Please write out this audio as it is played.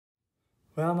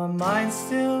Well, my mind's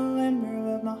still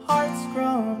limber, but my heart's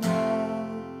grown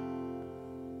old.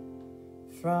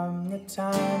 From the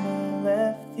time I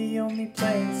left the only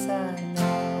place I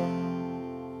know,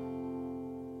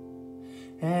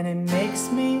 and it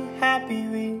makes me happy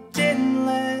we didn't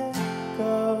let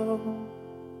go.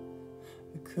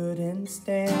 We couldn't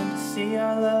stand to see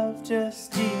our love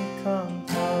just decompose.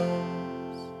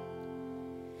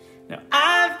 Now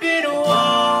I've been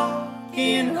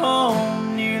walking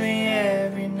home nearly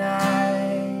every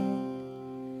night,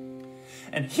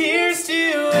 and here's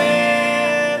to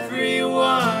everyone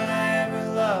I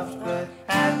ever loved but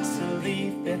had to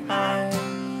leave behind.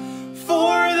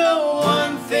 For the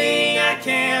one thing I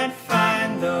can't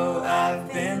find, though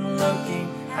I've been looking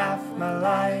half my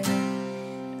life,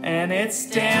 and it's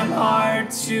damn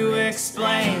hard to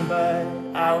explain, but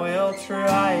I will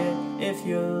try it if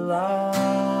you like.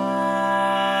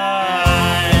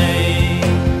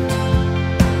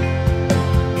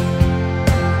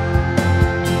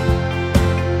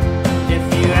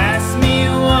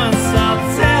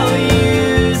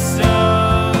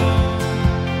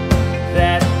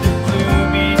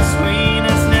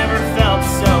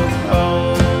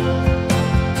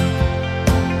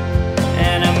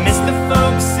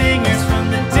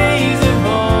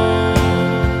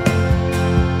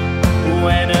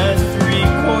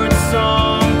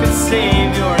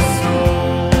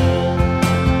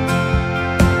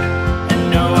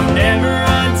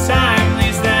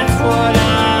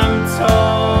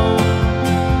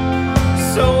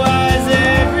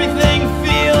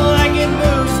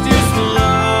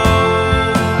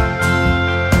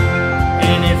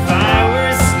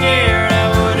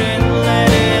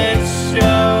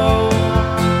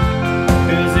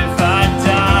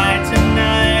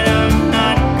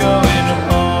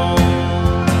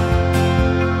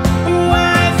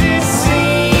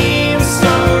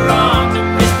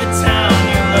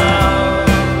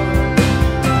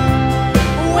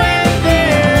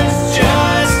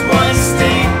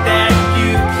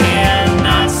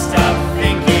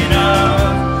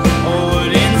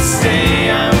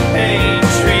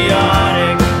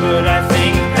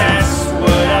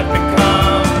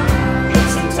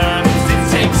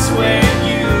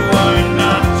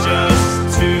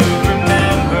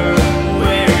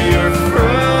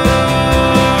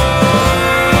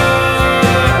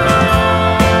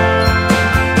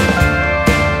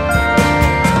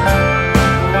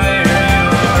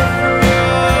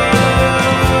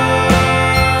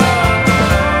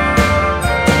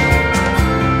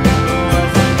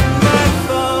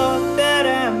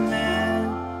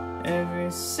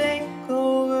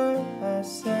 Single word I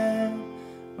said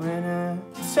when I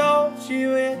told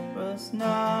you it was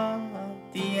not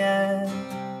the end.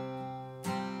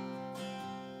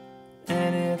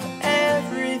 And if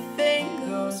everything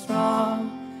goes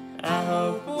wrong, I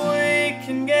hope we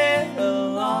can get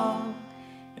along.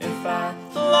 If I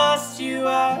lost you,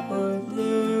 I would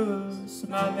lose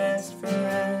my best friend.